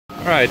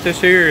Alright,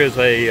 this here is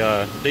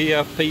a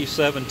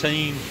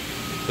DFP17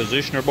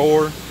 positioner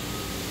board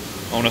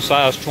on a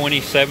size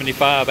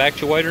 2075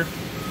 actuator.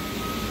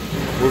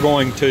 We're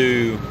going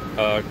to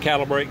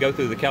go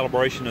through the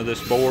calibration of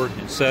this board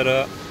and set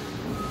up.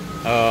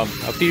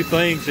 A few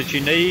things that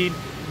you need.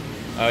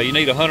 You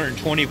need a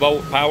 120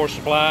 volt power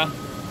supply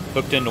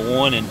hooked into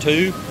 1 and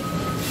 2.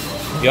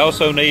 You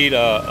also need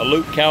a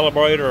loop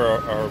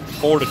calibrator or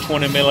 4 to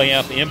 20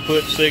 milliamp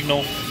input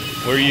signal.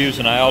 We're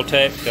using an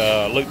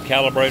Altec loop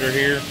calibrator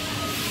here.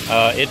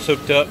 It's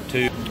hooked up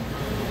to.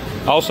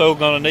 Also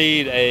going to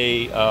need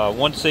a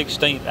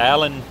 1/16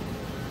 Allen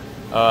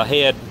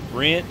head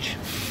wrench.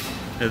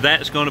 Now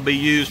that's going to be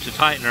used to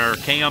tighten our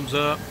cams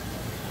up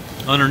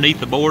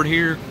underneath the board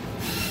here.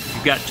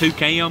 You've got 2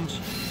 cams.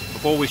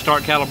 Before we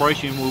start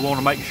calibration, we want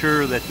to make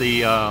sure that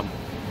the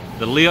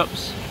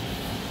lips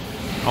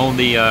on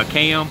the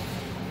cam,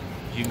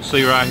 as you can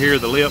see right here,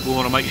 the lip, we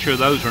want to make sure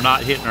those are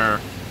not hitting our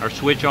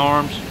switch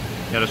arms.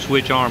 Got a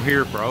switch arm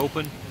here for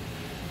open,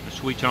 a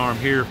switch arm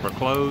here for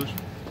close.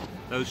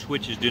 Those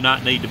switches do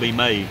not need to be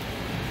made.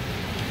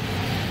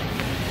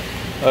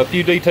 A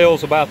few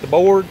details about the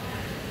board.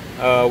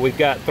 We've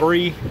got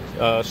 3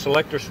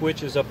 selector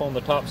switches up on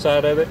the top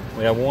side of it.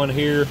 We have one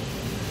here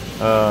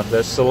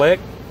that's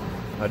select,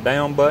 a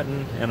down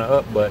button, and an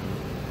up button.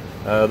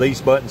 These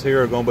buttons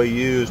here are going to be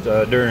used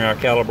during our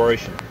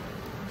calibration.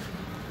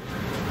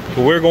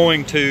 So we're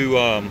going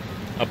to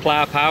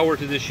apply power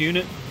to this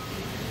unit.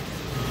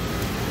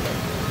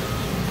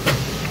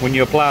 When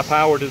you apply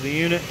power to the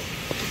unit,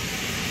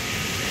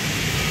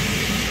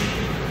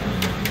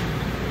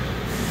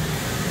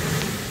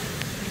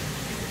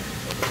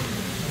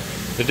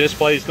 the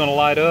display is going to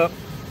light up.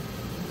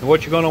 And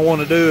what you're going to want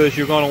to do is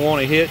you're going to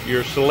want to hit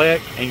your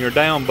select and your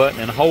down button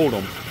and hold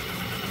them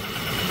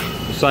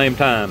at the same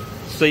time.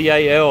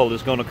 CAL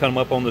is going to come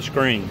up on the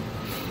screen.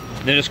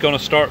 Then it's going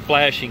to start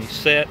flashing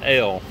set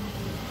L.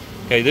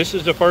 Okay, this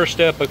is the first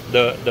step of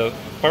the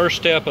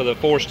 4-step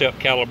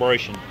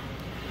calibration.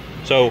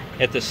 So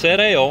at the set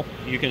L,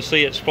 you can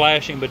see it's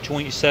flashing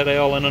between set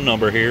L and a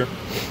number here.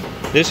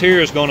 This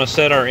here is going to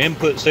set our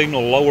input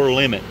signal lower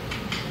limit.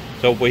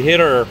 So if we hit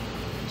our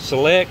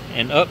select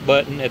and up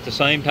button at the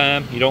same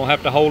time, you don't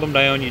have to hold them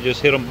down, you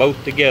just hit them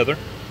both together.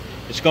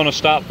 It's going to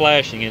stop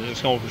flashing and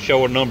it's going to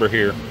show a number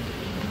here.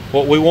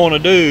 What we want to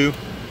do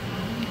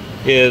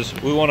is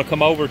we want to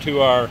come over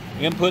to our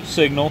input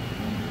signal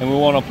and we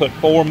want to put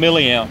 4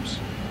 milliamps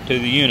to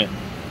the unit.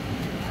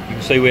 You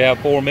can see we have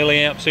 4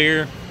 milliamps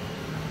here.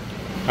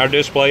 Our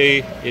display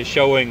is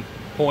showing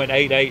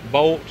 0.88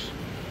 volts.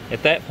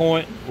 At that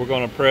point, we're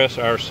going to press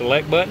our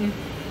select button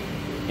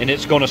and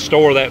it's going to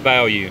store that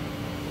value.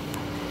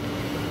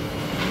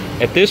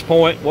 At this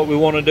point, what we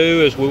want to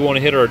do is we want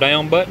to hit our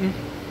down button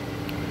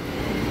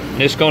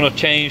and it's going to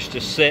change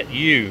to set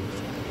U.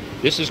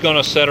 This is going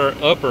to set our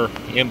upper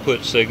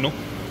input signal.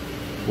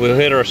 We'll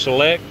hit our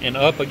select and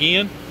up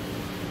again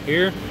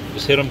here.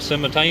 Just hit them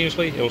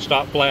simultaneously. It'll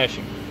stop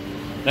flashing.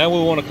 Now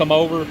we want to come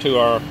over to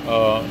our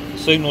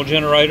signal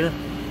generator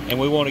and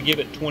we want to give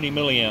it 20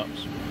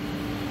 milliamps.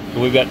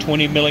 So we've got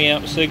 20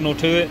 milliamp signal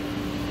to it.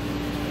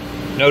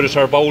 Notice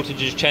our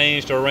voltage has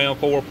changed to around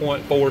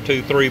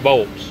 4.423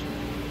 volts.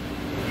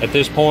 At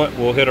this point,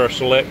 we'll hit our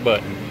select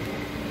button.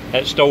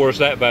 That stores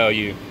that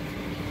value.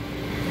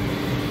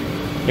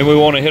 Then we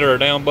want to hit our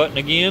down button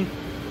again.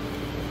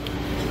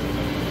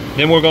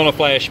 Then we're going to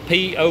flash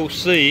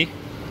POC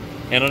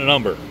and a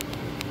number.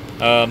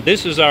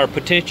 This is our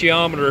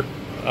potentiometer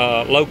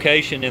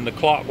location in the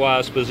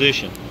clockwise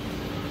position.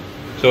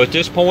 So at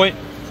this point,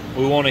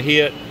 we want to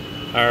hit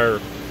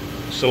our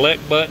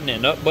select button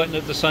and up button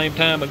at the same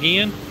time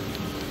again.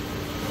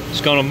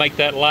 It's going to make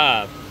that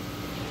live.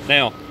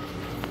 Now,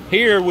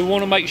 here we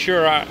want to make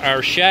sure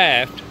our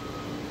shaft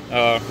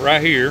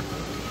right here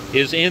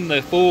is in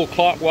the full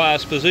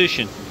clockwise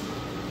position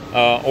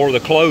or the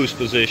closed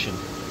position.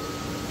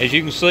 As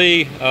you can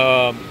see,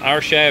 our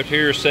shaft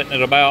here is sitting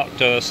at about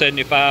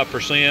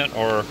 75%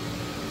 or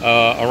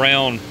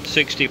around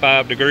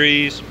 65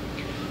 degrees.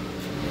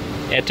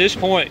 At this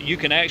point, you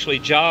can actually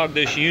jog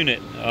this unit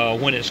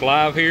when it's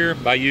live here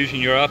by using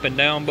your up and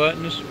down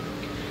buttons.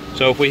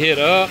 So if we hit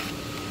up,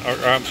 or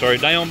I'm sorry,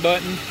 down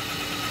button,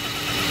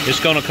 it's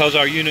going to cause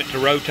our unit to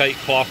rotate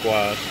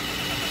clockwise.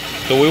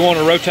 So we want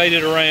to rotate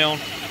it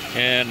around,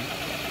 and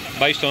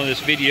based on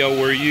this video,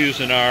 we're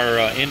using our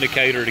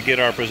indicator to get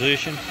our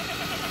position.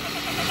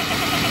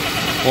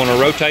 We want to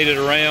rotate it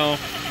around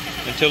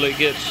until it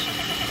gets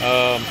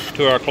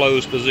to our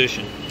closed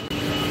position.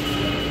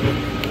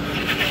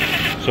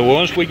 So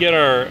once we get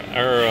our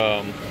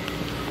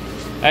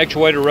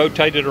actuator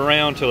rotated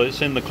around till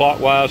it's in the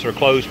clockwise or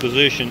closed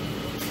position,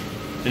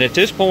 and at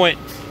this point,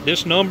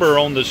 this number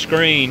on the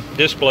screen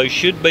display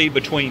should be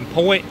between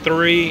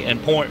 0.3 and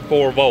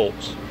 0.4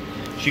 volts.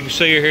 As you can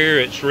see here,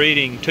 it's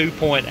reading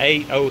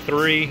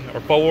 2.803 or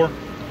 4.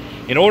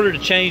 In order to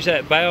change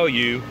that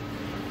value,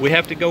 we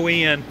have to go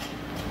in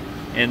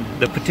and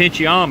the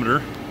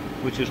potentiometer,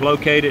 which is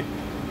located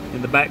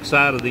in the back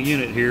side of the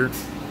unit here,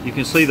 you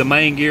can see the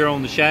main gear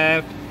on the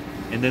shaft.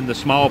 and then the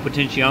small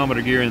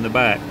potentiometer gear in the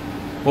back.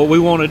 What we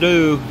want to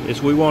do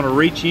is we want to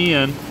reach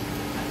in,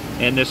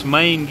 and this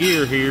main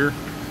gear here,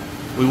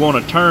 we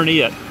want to turn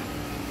it.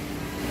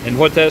 And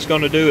what that's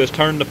going to do is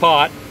turn the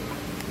pot,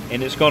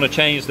 and it's going to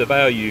change the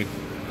value.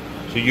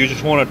 So you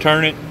just want to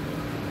turn it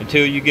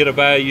until you get a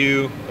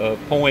value of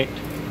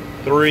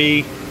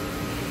 0.3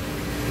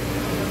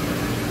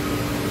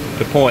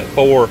 to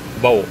 0.4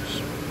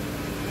 volts.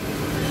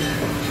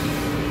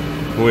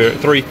 We're at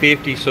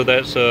 350, so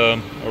that's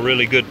a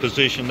really good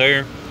position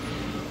there.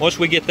 Once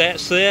we get that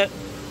set,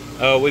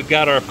 we've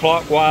got our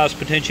clockwise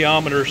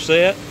potentiometer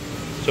set,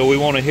 so we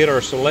want to hit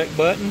our select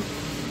button,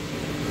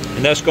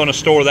 and that's going to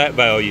store that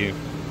value.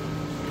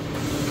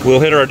 We'll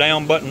hit our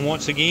down button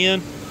once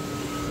again,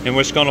 and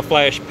we're just going to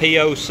flash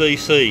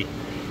POCC,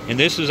 and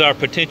this is our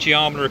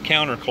potentiometer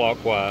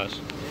counterclockwise.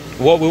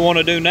 What we want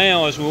to do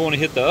now is we want to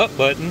hit the up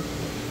button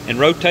and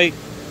rotate.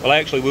 Well,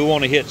 actually we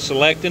want to hit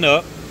select and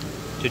up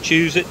to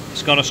choose it.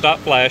 It's going to stop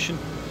flashing.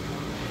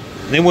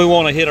 And then we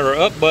want to hit our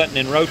up button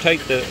and rotate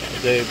the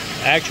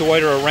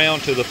actuator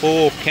around to the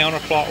full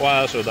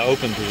counterclockwise or the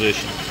open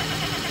position.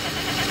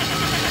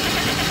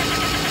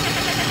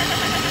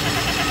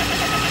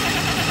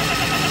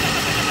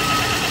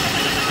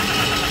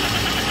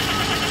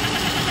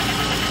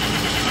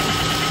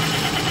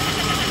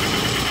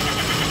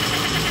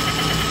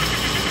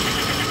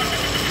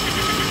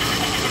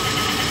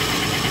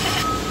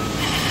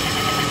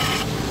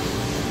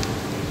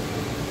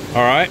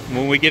 Alright,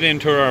 when we get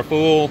into our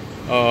full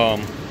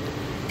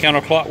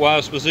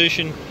counterclockwise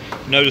position,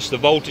 notice the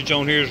voltage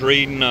on here is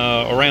reading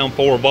around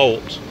 4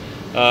 volts.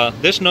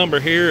 This number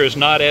here is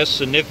not as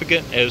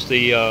significant as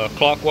the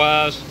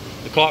clockwise.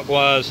 The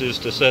clockwise is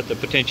to set the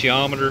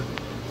potentiometer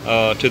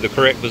to the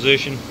correct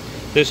position.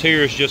 This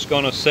here is just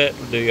going to set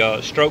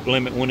the stroke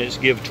limit when it's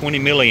give 20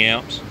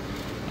 milliamps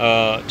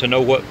to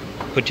know what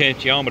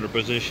potentiometer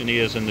position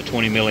is in the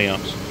 20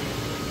 milliamps.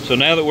 So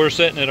now that we're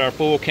setting at our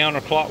full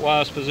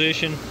counterclockwise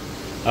position,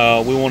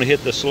 we want to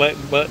hit the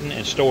select button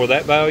and store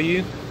that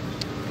value.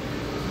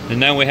 And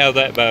now we have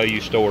that value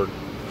stored.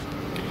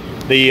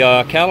 The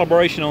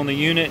calibration on the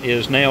unit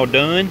is now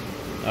done.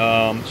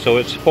 So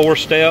it's 4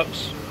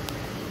 steps.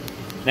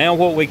 Now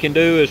what we can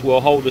do is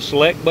we'll hold the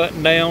select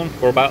button down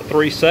for about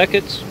 3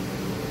 seconds,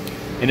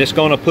 and it's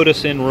going to put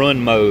us in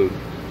run mode.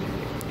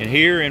 And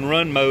here in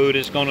run mode,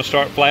 it's going to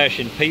start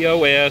flashing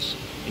POS,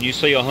 and you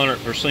see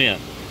 100%.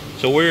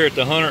 So we're at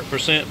the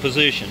 100%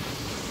 position.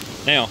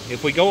 Now,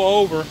 if we go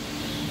over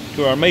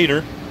to our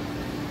meter,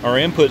 our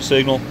input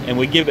signal, and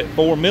we give it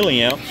 4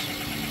 milliamps,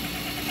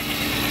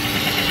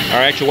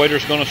 our actuator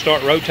is going to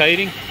start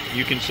rotating.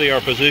 You can see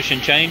our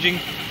position changing.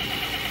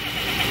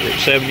 We're at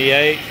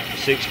 78,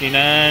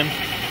 69,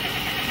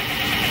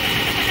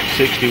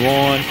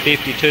 61,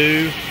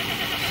 52.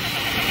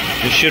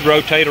 This should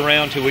rotate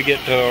around till we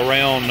get to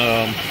around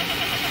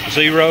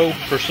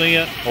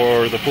 0%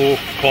 or the full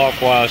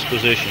clockwise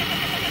position.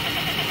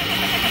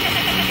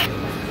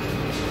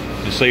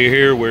 You see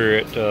here we're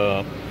at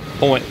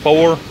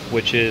 0.4,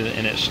 which is,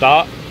 and it's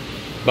stopped.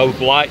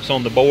 Both lights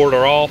on the board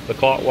are off, the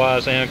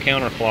clockwise and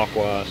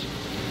counterclockwise.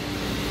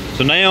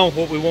 So now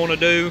what we want to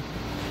do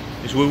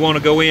is we want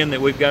to go in, that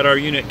we've got our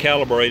unit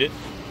calibrated,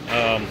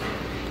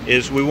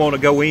 is we want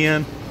to go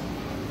in,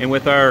 and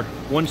with our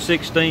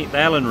 1/16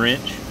 Allen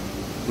wrench,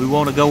 we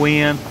want to go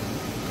in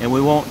and we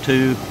want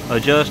to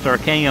adjust our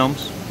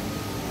cams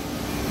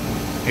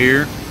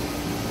here.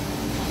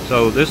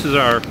 So this is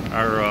our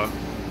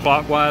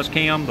clockwise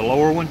cam, the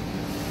lower one.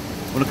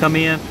 We're going to come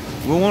in.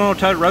 We want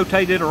to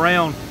rotate it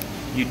around.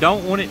 You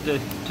don't want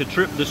it to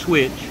trip the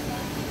switch.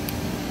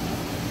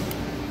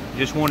 You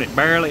just want it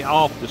barely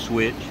off the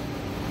switch.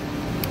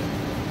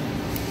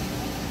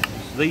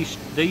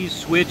 These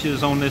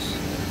switches on this,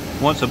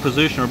 once a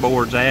positioner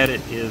board's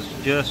added, is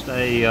just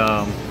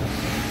a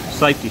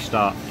safety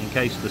stop in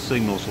case the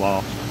signal's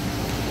lost.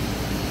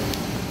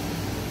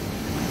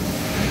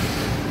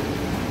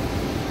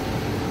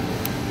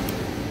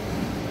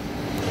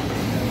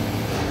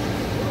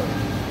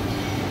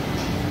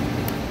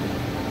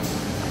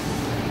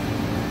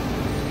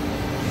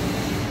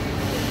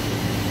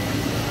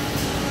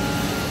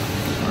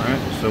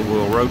 So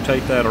we'll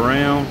rotate that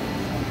around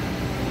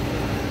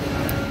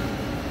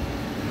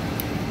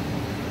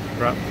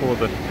right before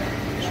the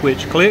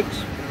switch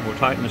clicks. We'll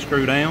tighten the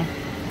screw down.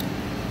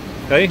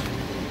 Okay,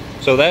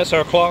 so that's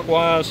our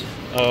clockwise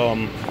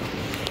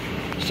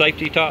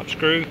safety top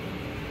screw,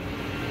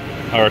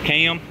 our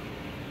cam.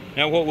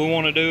 Now what we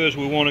want to do is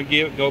we want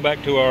to go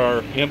back to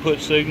our input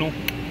signal,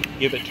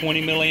 give it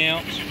 20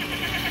 milliamps.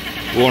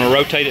 We want to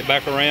rotate it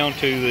back around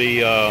to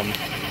the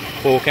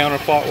full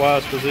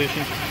counterclockwise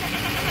position.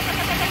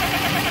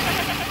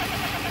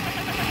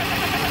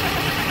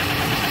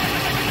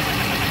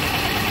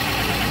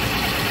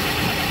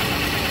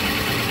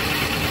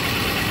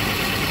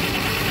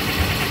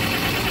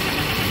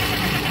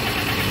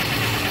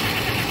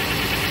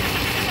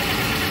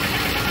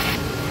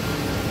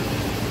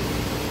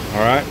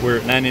 Alright, we're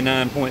at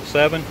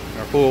 99.7,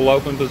 our full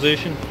open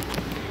position.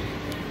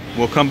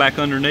 We'll come back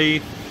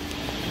underneath,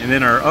 and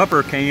then our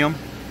upper cam,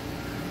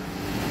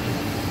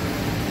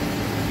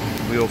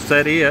 we'll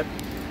set it.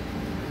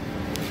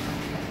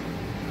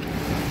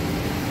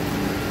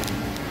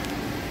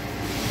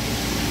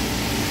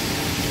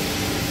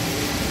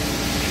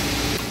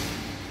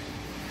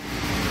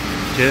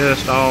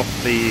 Just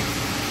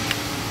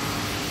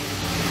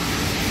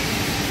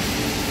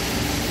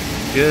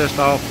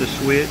off the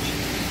switch.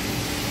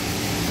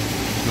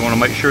 You want to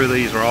make sure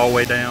these are all the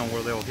way down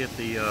where they'll hit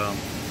the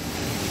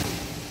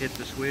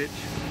switch.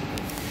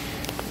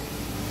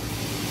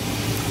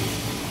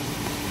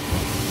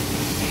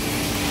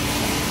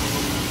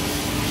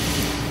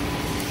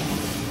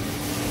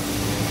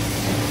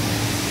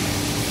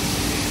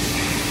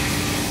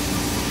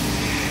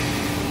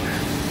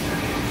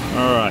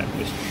 Alright,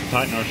 just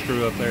tighten our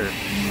screw up there.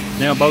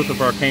 Now both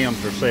of our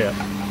cams are set.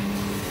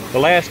 The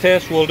last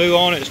test we'll do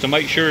on it is to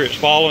make sure it's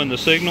following the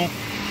signal.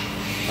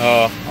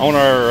 On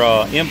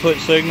our input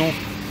signal,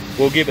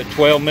 we'll give it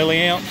 12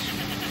 milliamps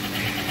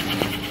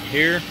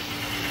here,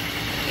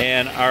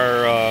 and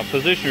our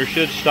positioner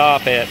should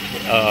stop at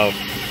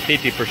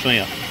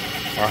 50%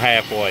 or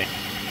halfway.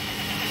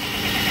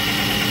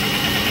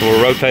 So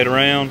we'll rotate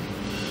around.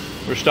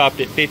 We're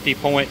stopped at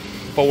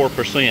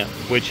 50.4%,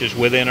 which is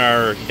within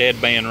our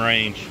deadband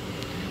range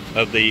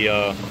of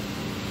the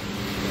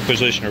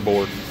positioner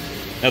board.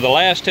 Now the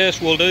last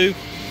test we'll do,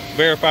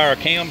 verify our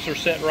cams are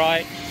set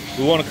right.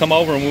 We want to come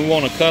over and we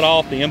want to cut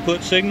off the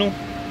input signal.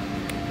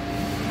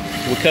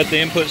 We cut the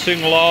input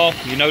signal off.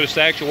 You notice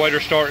the actuator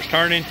starts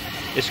turning.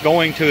 It's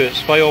going to its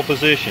fail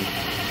position.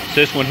 So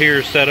this one here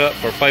is set up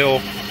for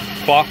fail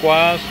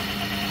clockwise.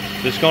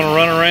 It's going to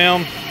run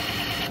around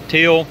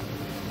till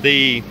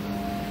the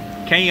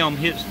cam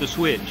hits the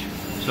switch.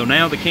 So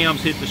now the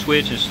cams hit the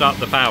switch and stop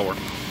the power.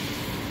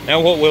 Now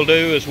what we'll do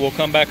is we'll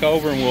come back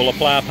over and we'll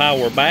apply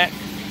power back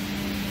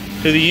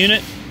to the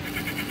unit.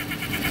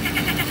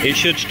 It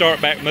should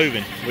start back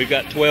moving. We've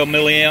got 12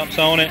 milliamps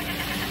on it.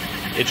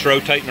 It's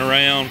rotating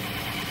around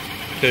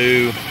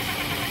to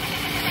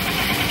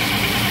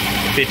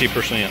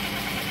 50%.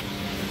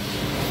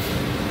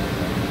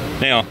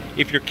 Now,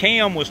 if your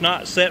cam was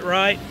not set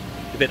right,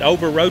 if it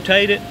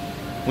over-rotated,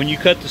 when you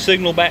cut the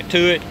signal back to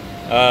it,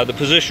 the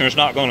positioner is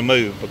not going to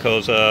move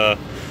because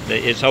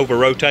it's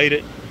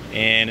over-rotated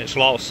and it's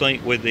lost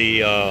sync with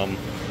the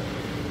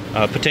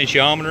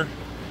potentiometer.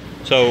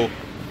 So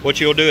what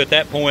you'll do at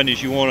that point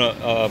is you want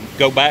to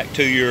go back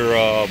to your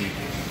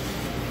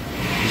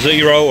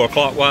 0 or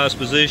clockwise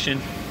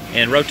position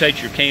and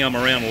rotate your cam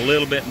around a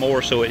little bit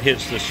more so it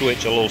hits the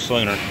switch a little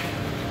sooner.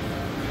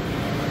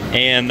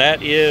 And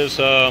that is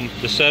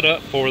the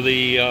setup for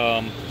the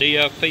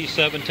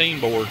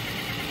DFP17 board.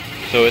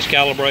 So it's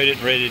calibrated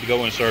and ready to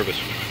go in service.